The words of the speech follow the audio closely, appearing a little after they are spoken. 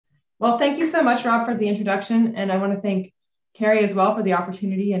Well, thank you so much, Rob, for the introduction. And I want to thank Carrie as well for the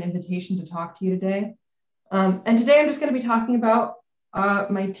opportunity and invitation to talk to you today. And today I'm just going to be talking about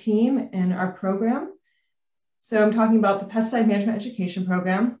my team and our program. So I'm talking about the Pesticide Management Education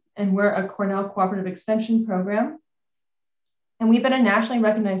Program, and we're a Cornell Cooperative Extension program. And we've been a nationally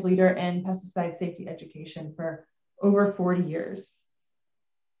recognized leader in pesticide safety education for over 40 years.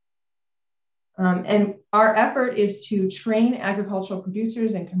 And our effort is to train agricultural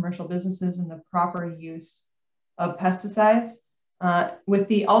producers and commercial businesses in the proper use of pesticides with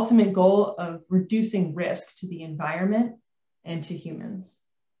the ultimate goal of reducing risk to the environment and to humans.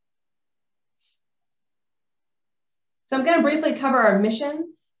 So I'm going to briefly cover our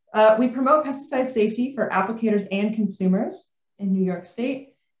mission. We promote pesticide safety for applicators and consumers in New York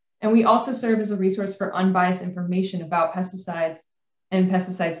State. And we also serve as a resource for unbiased information about pesticides and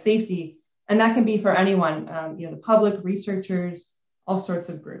pesticide safety. And that can be for anyone, the public, researchers, all sorts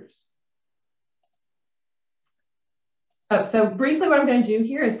of groups. So briefly, what I'm going to do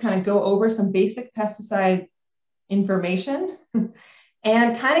here is kind of go over some basic pesticide information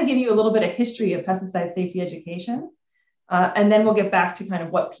and kind of give you a little bit of history of pesticide safety education. And then we'll get back to kind of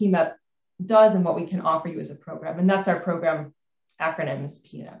what PMEP does and what we can offer you as a program. And that's our program acronym is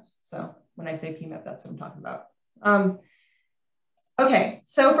PMEP. So when I say PMEP, that's what I'm talking about. Okay,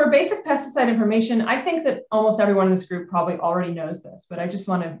 so for basic pesticide information, I think that almost everyone in this group probably already knows this, but I just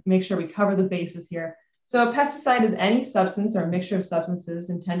want to make sure we cover the bases here. So a pesticide is any substance or a mixture of substances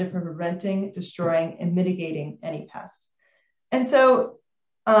intended for preventing, destroying, and mitigating any pest. And so,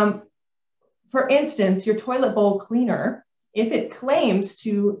 for instance, your toilet bowl cleaner, if it claims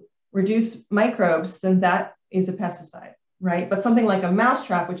to reduce microbes, then that is a pesticide, right? But something like a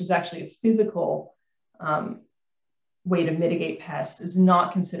mousetrap, which is actually a physical way to mitigate pests, is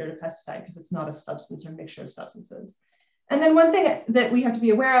not considered a pesticide because it's not a substance or mixture of substances. And then one thing that we have to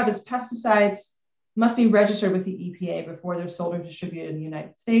be aware of is pesticides must be registered with the EPA before they're sold or distributed in the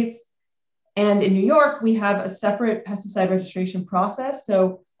United States. And in New York, we have a separate pesticide registration process.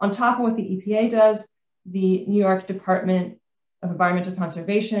 So on top of what the EPA does, the New York Department of Environmental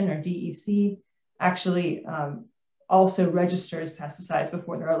Conservation, or DEC, actually also registers pesticides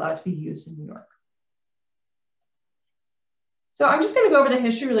before they're allowed to be used in New York. So I'm just going to go over the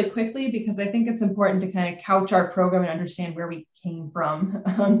history really quickly because I think it's important to kind of couch our program and understand where we came from.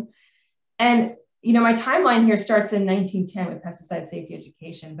 And my timeline here starts in 1910 with pesticide safety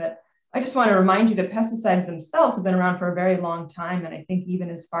education, but I just want to remind you that pesticides themselves have been around for a very long time. And I think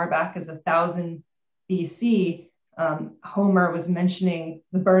even as far back as 1000 BC, Homer was mentioning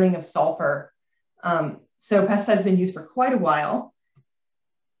the burning of sulfur. So pesticides have been used for quite a while.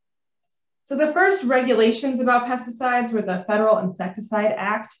 So the first regulations about pesticides were the Federal Insecticide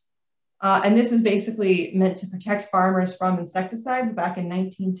Act. And this was basically meant to protect farmers from insecticides back in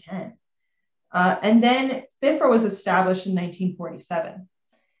 1910. And then FIFRA was established in 1947.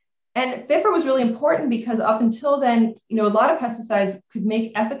 And FIFRA was really important because up until then, a lot of pesticides could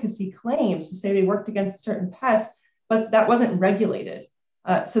make efficacy claims to say they worked against certain pests, but that wasn't regulated.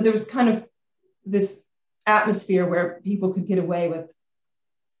 So there was kind of this atmosphere where people could get away with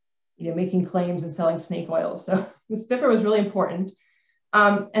making claims and selling snake oil. So this FIFRA was really important.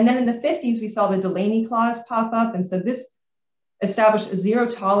 And then in the 50s, we saw the Delaney Clause pop up. And so this established a zero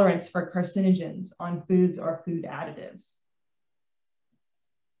tolerance for carcinogens on foods or food additives.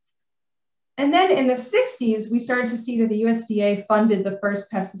 And then in the 60s, we started to see that the USDA funded the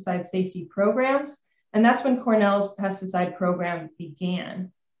first pesticide safety programs. And that's when Cornell's pesticide program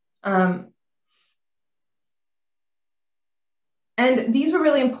began. And these were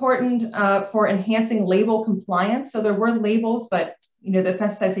really important for enhancing label compliance. So there were labels, but the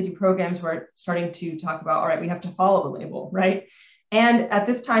pesticide safety programs were starting to talk about, all right, we have to follow the label, right? And at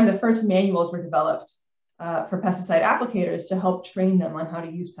this time, the first manuals were developed for pesticide applicators to help train them on how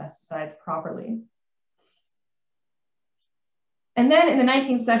to use pesticides properly. And then in the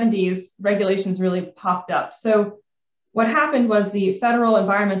 1970s, regulations really popped up. So what happened was the Federal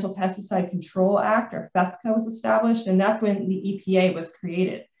Environmental Pesticide Control Act, or FEPCA, was established, and that's when the EPA was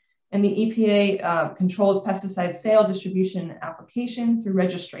created. And the EPA controls pesticide sale, distribution, and application through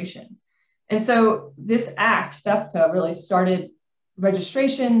registration. And so this act, FEPCA, really started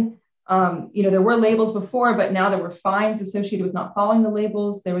registration. There were labels before, but now there were fines associated with not following the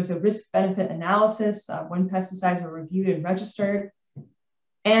labels. There was a risk-benefit analysis when pesticides were reviewed and registered.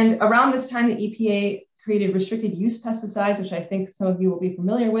 And around this time, the EPA created restricted use pesticides, which I think some of you will be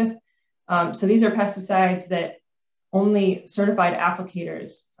familiar with. So these are pesticides that only certified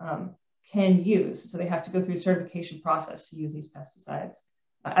applicators can use. So they have to go through a certification process to use these pesticides,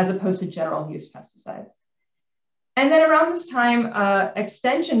 as opposed to general use pesticides. And then around this time,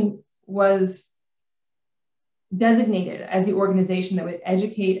 extension was designated as the organization that would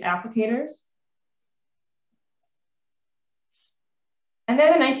educate applicators. And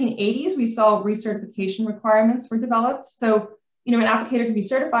then in the 1980s, we saw recertification requirements were developed. So, an applicator can be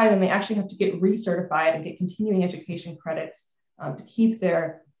certified and they actually have to get recertified and get continuing education credits to keep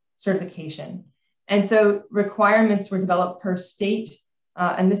their certification. And so requirements were developed per state.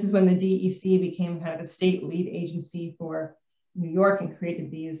 And this is when the DEC became kind of the state lead agency for New York and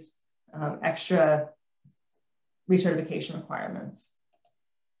created these extra recertification requirements.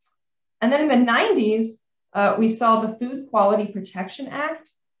 And then in the 90s, we saw the Food Quality Protection Act.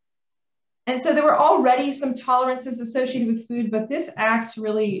 And so there were already some tolerances associated with food, but this act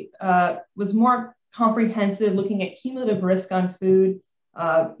really was more comprehensive, looking at cumulative risk on food,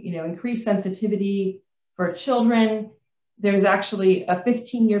 increased sensitivity for children. There's actually a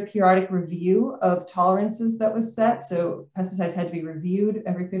 15-year periodic review of tolerances that was set. So pesticides had to be reviewed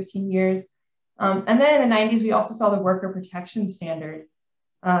every 15 years. And then in the 90s, we also saw the Worker Protection Standard.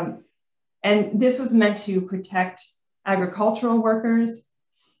 And this was meant to protect agricultural workers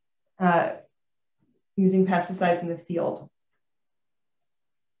using pesticides in the field.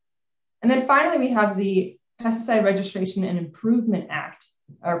 And then finally, we have the Pesticide Registration and Improvement Act,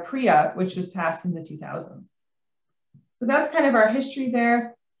 or PREA, which was passed in the 2000s. So that's kind of our history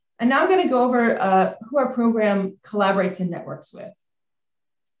there. And now I'm going to go over who our program collaborates and networks with.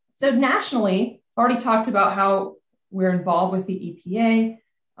 So nationally, I've already talked about how we're involved with the EPA,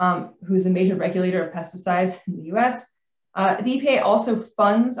 who's a major regulator of pesticides in the US. The EPA also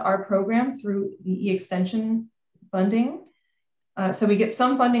funds our program through the e-extension funding. So we get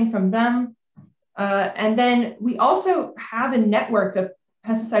some funding from them. And then we also have a network of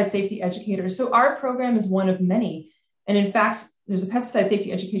pesticide safety educators. So our program is one of many. And in fact, there's a pesticide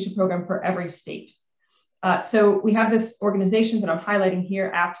safety education program for every state. So we have this organization that I'm highlighting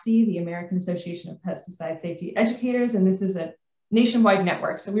here, APSE, the American Association of Pesticide Safety Educators. And this is a nationwide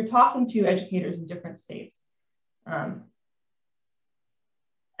network. So we're talking to educators in different states.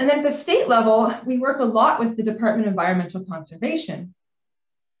 And then at the state level, we work a lot with the Department of Environmental Conservation.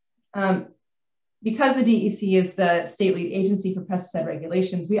 Because the DEC is the state lead agency for pesticide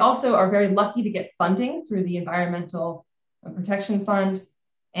regulations, we also are very lucky to get funding through the Environmental Protection Fund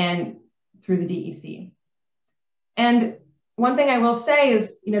and through the DEC. And one thing I will say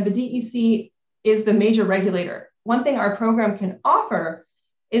is, the DEC is the major regulator. One thing our program can offer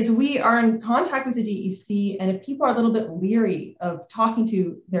is we are in contact with the DEC, and if people are a little bit leery of talking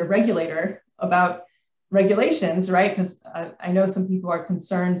to their regulator about regulations, right? Because I know some people are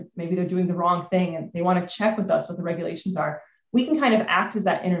concerned, maybe they're doing the wrong thing and they want to check with us what the regulations are. We can kind of act as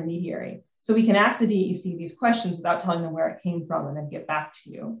that intermediary. So we can ask the DEC these questions without telling them where it came from and then get back to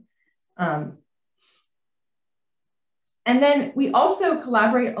you. And then we also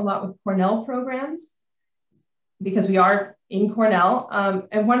collaborate a lot with Cornell programs because we are in Cornell. And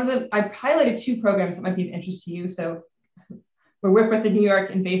I've highlighted two programs that might be of interest to you. So we work with the New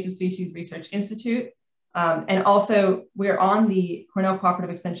York Invasive Species Research Institute. And also we're on the Cornell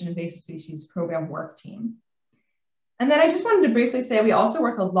Cooperative Extension Invasive Species Program work team. And then I just wanted to briefly say, we also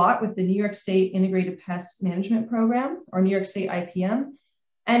work a lot with the New York State Integrated Pest Management Program, or New York State IPM.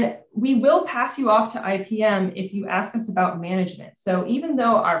 And we will pass you off to IPM if you ask us about management. So even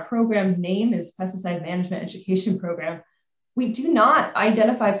though our program name is Pesticide Management Education Program, we do not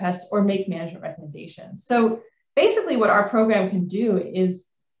identify pests or make management recommendations. So basically what our program can do is,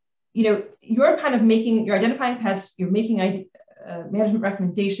 you're identifying pests, you're making management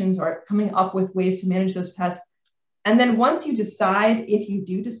recommendations or coming up with ways to manage those pests. And then once you decide, if you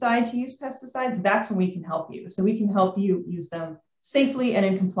do decide to use pesticides, that's when we can help you. So we can help you use them safely and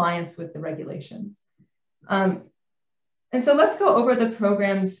in compliance with the regulations. And so let's go over the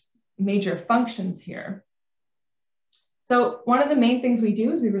program's major functions here. So one of the main things we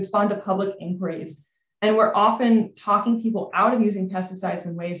do is we respond to public inquiries, and we're often talking people out of using pesticides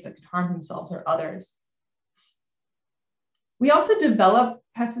in ways that could harm themselves or others. We also develop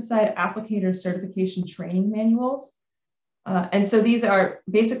pesticide applicator certification training manuals. And so these are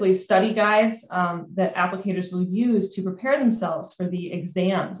basically study guides that applicators will use to prepare themselves for the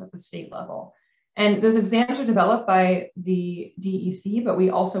exams at the state level. And those exams are developed by the DEC, but we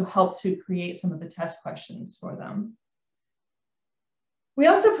also help to create some of the test questions for them. We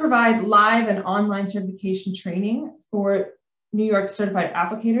also provide live and online certification training for New York certified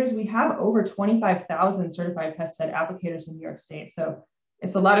applicators. We have over 25,000 certified pesticide applicators in New York State. So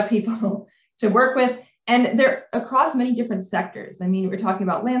it's a lot of people to work with, and they're across many different sectors. I mean, we're talking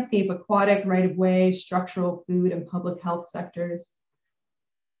about landscape, aquatic, right-of-way, structural, food, and public health sectors.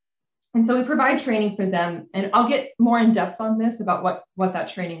 And so we provide training for them, and I'll get more in depth on this about what that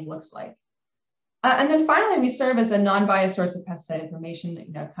training looks like. And then finally, we serve as a non-biased source of pesticide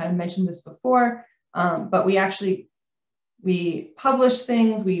information. I kind of mentioned this before, but we publish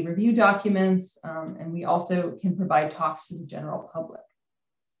things, we review documents, and we also can provide talks to the general public.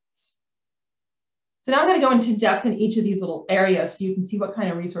 So now I'm going to go into depth in each of these little areas so you can see what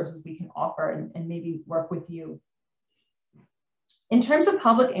kind of resources we can offer and maybe work with you. In terms of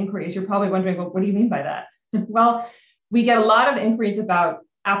public inquiries, you're probably wondering, well, what do you mean by that? Well, we get a lot of inquiries about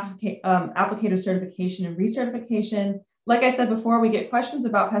applicator certification and recertification. Like I said before, we get questions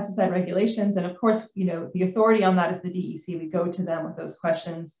about pesticide regulations. And of course, the authority on that is the DEC. We go to them with those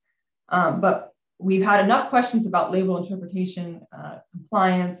questions. But we've had enough questions about label interpretation,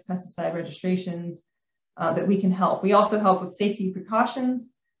 compliance, pesticide registrations that we can help. We also help with safety precautions.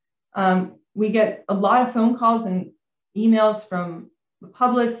 We get a lot of phone calls and emails from the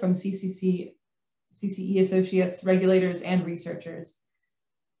public, from CCE associates, regulators, and researchers.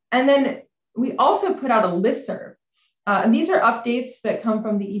 And then we also put out a listserv. And these are updates that come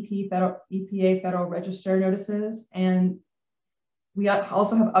from the EPA Federal Register notices. And we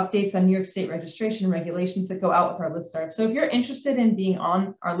also have updates on New York State registration regulations that go out with our listserv. So if you're interested in being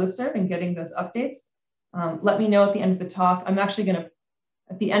on our listserv and getting those updates, let me know at the end of the talk. I'm actually going to,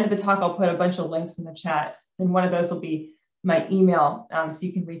 at the end of the talk, I'll put a bunch of links in the chat. And one of those will be my email, so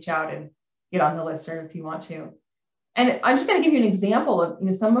you can reach out and get on the listserv if you want to. And I'm just going to give you an example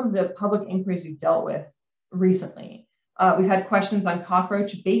of some of the public inquiries we've dealt with recently. We've had questions on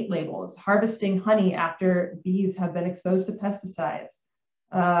cockroach bait labels, harvesting honey after bees have been exposed to pesticides.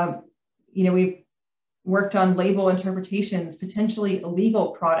 We've worked on label interpretations, potentially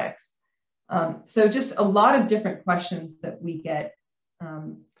illegal products. So just a lot of different questions that we get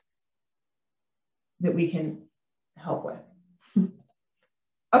that we can help with.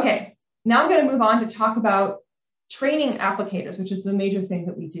 Okay, now I'm going to move on to talk about training applicators, which is the major thing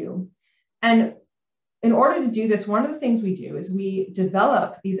that we do. And in order to do this, one of the things we do is we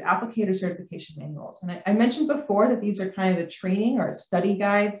develop these applicator certification manuals. And I mentioned before that these are kind of the training or study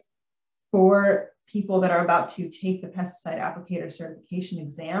guides for people that are about to take the pesticide applicator certification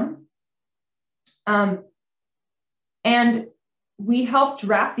exam. And we help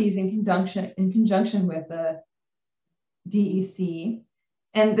draft these in conjunction with the DEC.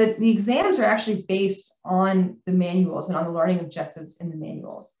 And the exams are actually based on the manuals and on the learning objectives in the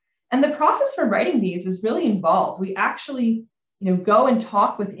manuals. And the process for writing these is really involved. We actually, go and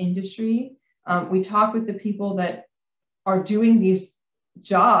talk with industry. We talk with the people that are doing these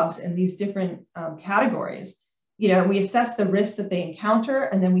jobs in these different categories. We assess the risks that they encounter,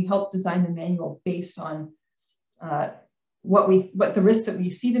 and then we help design the manual based on what the risks that we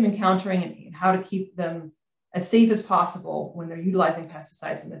see them encountering and how to keep them as safe as possible when they're utilizing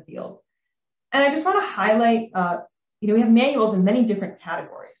pesticides in the field. And I just want to highlight, we have manuals in many different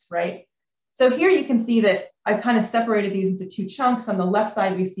categories, right? So here you can see that I've kind of separated these into two chunks. On the left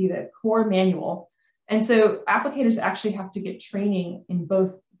side, we see the core manual. And so applicators actually have to get training in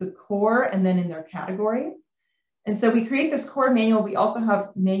both the core and then in their category. And so we create this core manual. We also have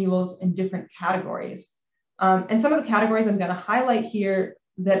manuals in different categories. And some of the categories I'm going to highlight here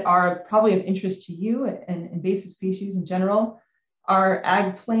that are probably of interest to you and invasive species in general are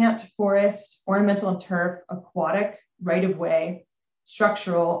ag plant, forest, ornamental and turf, aquatic, right-of-way,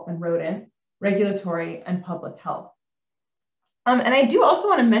 structural and rodent, regulatory, and public health. And I do also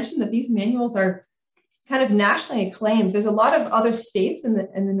want to mention that these manuals are kind of nationally acclaimed. There's a lot of other states in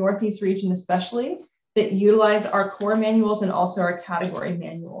the Northeast region especially that utilize our core manuals and also our category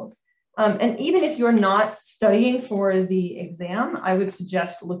manuals. And even if you're not studying for the exam, I would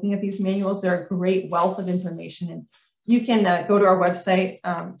suggest looking at these manuals. They're a great wealth of information, and you can go to our website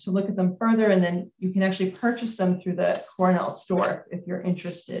to look at them further, and then you can actually purchase them through the Cornell store if you're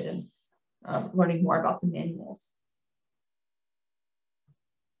interested in learning more about the manuals.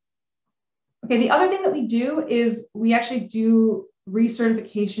 Okay, the other thing that we do is we actually do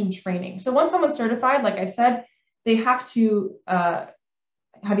recertification training. So once someone's certified, like I said, they have to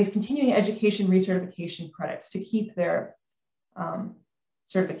have these continuing education recertification credits to keep their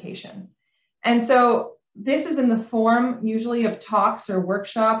certification. And so this is in the form usually of talks or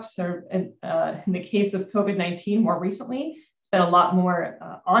workshops, or in the case of COVID-19 more recently, it's been a lot more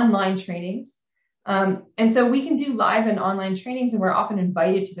online trainings. And so we can do live and online trainings, and we're often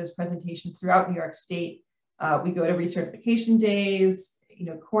invited to those presentations throughout New York State. We go to recertification days,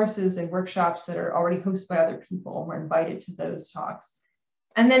 courses and workshops that are already hosted by other people, and we're invited to those talks.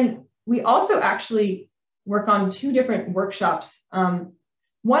 And then we also actually work on two different workshops.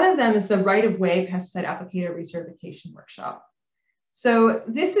 One of them is the right-of-way pesticide applicator recertification workshop. So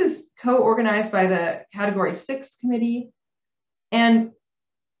this is co-organized by the Category 6 Committee. And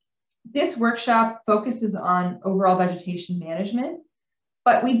this workshop focuses on overall vegetation management.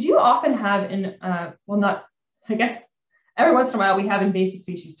 But we do often have I guess every once in a while we have invasive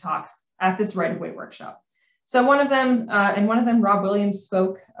species talks at this right-of-way workshop. So one of them, Rob Williams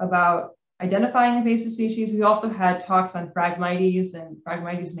spoke about identifying invasive species. We also had talks on Phragmites and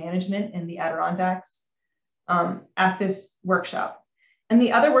Phragmites management in the Adirondacks at this workshop. And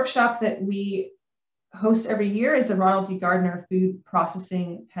the other workshop that we host every year is the Ronald D. Gardner Food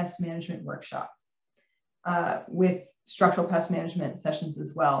Processing Pest Management Workshop with structural pest management sessions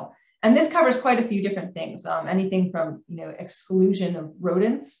as well. And this covers quite a few different things, anything from exclusion of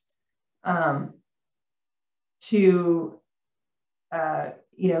rodents to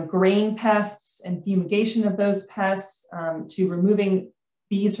grain pests and fumigation of those pests, to removing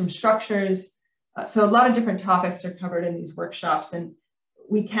bees from structures. So a lot of different topics are covered in these workshops, and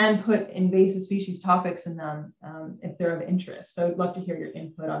we can put invasive species topics in them if they're of interest. So I'd love to hear your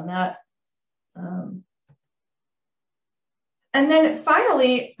input on that. And then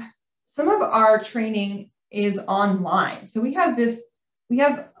finally, some of our training is online. So we have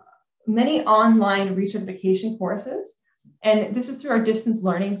many online recertification courses, and this is through our Distance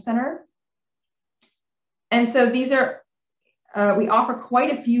Learning Center. And so these are, we offer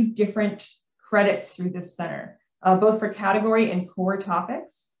quite a few different credits through this center, both for category and core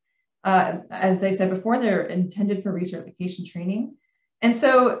topics. As I said before, they're intended for recertification training. And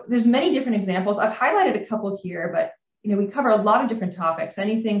so there's many different examples. I've highlighted a couple here, but we cover a lot of different topics,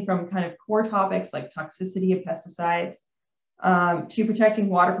 anything from kind of core topics like toxicity of pesticides to protecting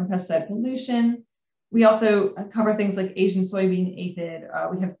water from pesticide pollution. We also cover things like Asian soybean aphid.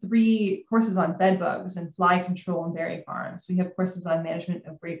 We have 3 courses on bed bugs and fly control in berry farms. We have courses on management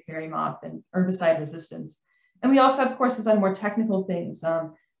of grape berry moth and herbicide resistance. And we also have courses on more technical things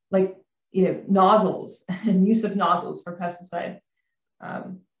like nozzles and use of nozzles for pesticide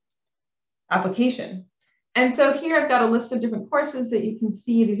application. And so here I've got a list of different courses that you can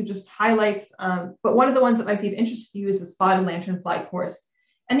see. These are just highlights, but one of the ones that might be of interest to you is the spotted lanternfly course.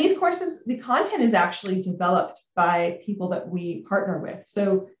 And these courses, the content is actually developed by people that we partner with.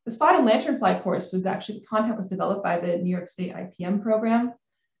 So the spotted lanternfly course was actually, the content was developed by the New York State IPM program.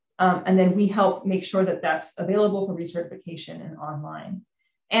 And then we help make sure that that's available for recertification and online.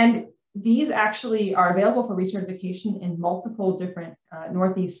 And these actually are available for recertification in multiple different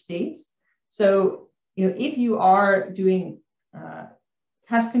Northeast states. So if you are doing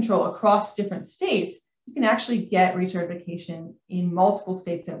pest control across different states, you can actually get recertification in multiple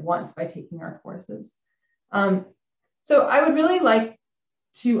states at once by taking our courses. So I would really like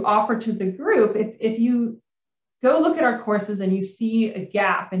to offer to the group, if you go look at our courses and you see a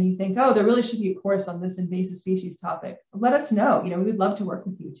gap and you think, oh, there really should be a course on this invasive species topic, let us know. We would love to work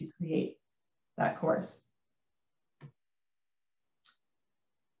with you to create that course.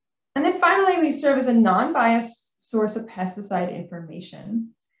 And then finally, we serve as a non-biased source of pesticide information.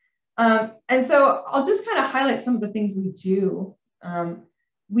 And so I'll just kind of highlight some of the things we do.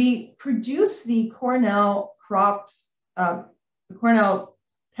 We produce the Cornell Cornell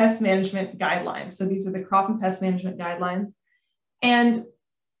Pest Management Guidelines. So these are the crop and pest management guidelines. And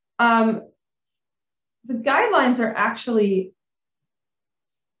the guidelines are actually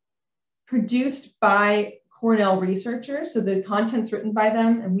produced by Cornell researchers. So the content's written by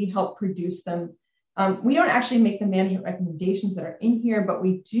them and we help produce them. We don't actually make the management recommendations that are in here, but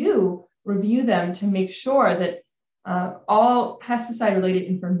we do review them to make sure that all pesticide related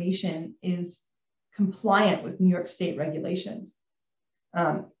information is compliant with New York State regulations.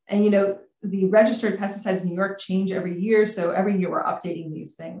 And the registered pesticides in New York change every year. So every year we're updating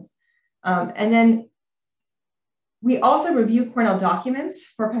these things. And then we also review Cornell documents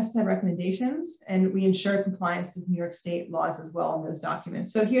for pesticide recommendations, and we ensure compliance with New York State laws as well in those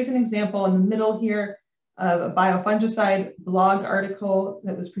documents. So here's an example in the middle here of a biofungicide blog article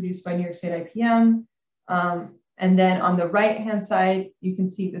that was produced by New York State IPM. And then on the right-hand side, you can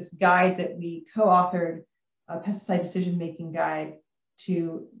see this guide that we co-authored, a pesticide decision-making guide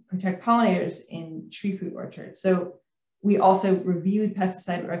to protect pollinators in tree fruit orchards. So we also reviewed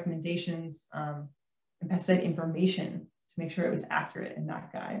pesticide recommendations and pesticide information to make sure it was accurate in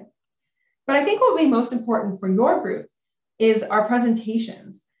that guide. But I think what will be most important for your group is our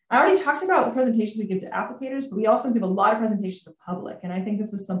presentations. I already talked about the presentations we give to applicators, but we also give a lot of presentations to the public. And I think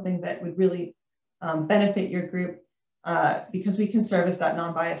this is something that would really benefit your group because we can serve as that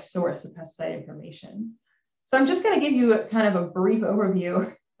non-biased source of pesticide information. So I'm just going to give you kind of a brief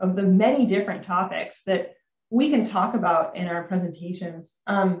overview of the many different topics that we can talk about in our presentations.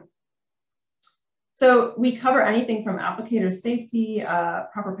 So we cover anything from applicator safety,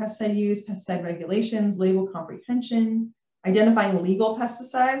 proper pesticide use, pesticide regulations, label comprehension, identifying legal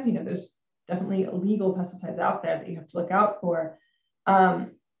pesticides. You know, there's definitely illegal pesticides out there that you have to look out for.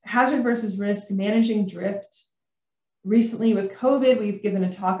 Hazard versus risk, managing drift. Recently with COVID, we've given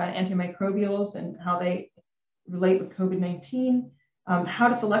a talk on antimicrobials and how they relate with COVID-19, how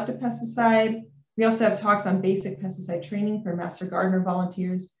to select a pesticide. We also have talks on basic pesticide training for master gardener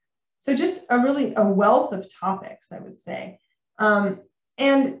volunteers. So just a wealth of topics, I would say.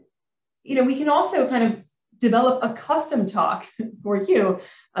 And, you know, we can also kind of develop a custom talk for you,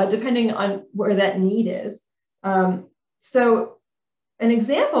 depending on where that need is. So an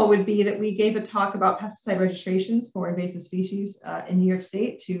example would be that we gave a talk about pesticide registrations for invasive species in New York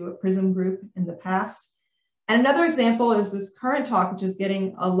State to a PRISM group in the past. And another example is this current talk, which is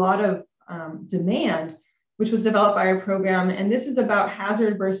getting a lot of demand, which was developed by our program. And this is about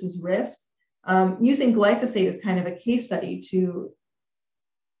hazard versus risk, using glyphosate as kind of a case study to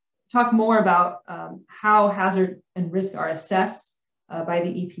talk more about how hazard and risk are assessed by the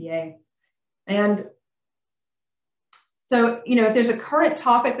EPA. And so, you know, if there's a current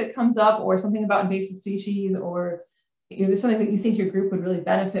topic that comes up or something about invasive species, or you know, there's something that you think your group would really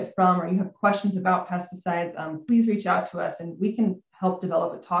benefit from, or you have questions about pesticides, please reach out to us and we can help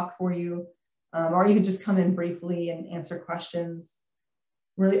develop a talk for you. Or you can just come in briefly and answer questions.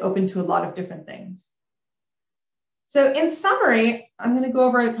 Really open to a lot of different things. So in summary, I'm going to go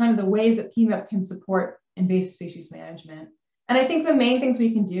over kind of the ways that PMEP can support invasive species management. And I think the main things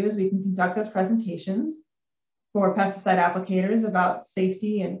we can do is we can conduct those presentations for pesticide applicators about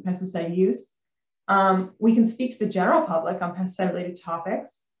safety and pesticide use. We can speak to the general public on pesticide-related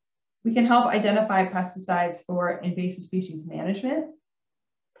topics. We can help identify pesticides for invasive species management.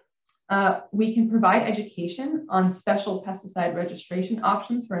 We can provide education on special pesticide registration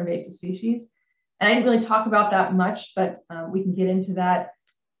options for invasive species. And I didn't really talk about that much, but we can get into that.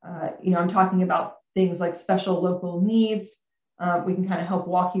 You know, I'm talking about things like special local needs. We can kind of help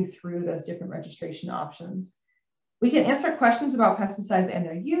walk you through those different registration options. We can answer questions about pesticides and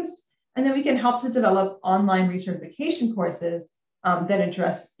their use, and then we can help to develop online recertification courses that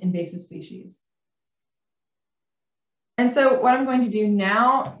address invasive species. And so what I'm going to do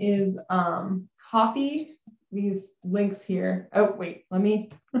now is copy these links here. Oh, wait, let me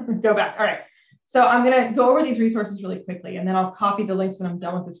go back. All right. So I'm going to go over these resources really quickly, and then I'll copy the links when I'm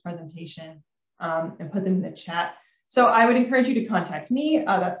done with this presentation and put them in the chat. So I would encourage you to contact me.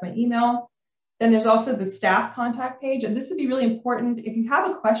 That's my email. Then there's also the staff contact page. And this would be really important. If you have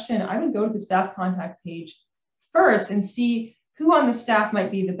a question, I would go to the staff contact page first and see who on the staff might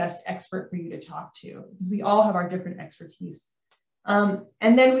be the best expert for you to talk to, because we all have our different expertise. And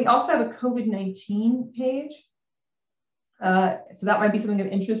then we also have a COVID-19 page. So that might be something of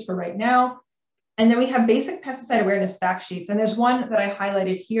interest for right now. And then we have basic pesticide awareness fact sheets. And there's one that I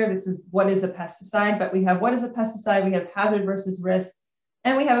highlighted here. This is what is a pesticide, but we have what is a pesticide, we have hazard versus risk,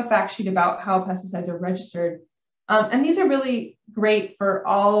 and we have a fact sheet about how pesticides are registered. And these are really great for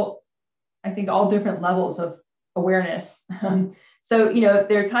all, I think, all different levels of awareness. So, you know,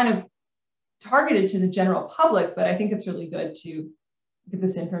 they're kind of targeted to the general public, but I think it's really good to get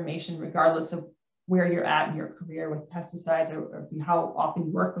this information regardless of where you're at in your career with pesticides or how often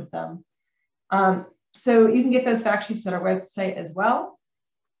you work with them. So you can get those fact sheets at our website as well.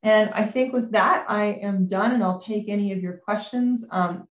 And I think with that, I am done, and I'll take any of your questions.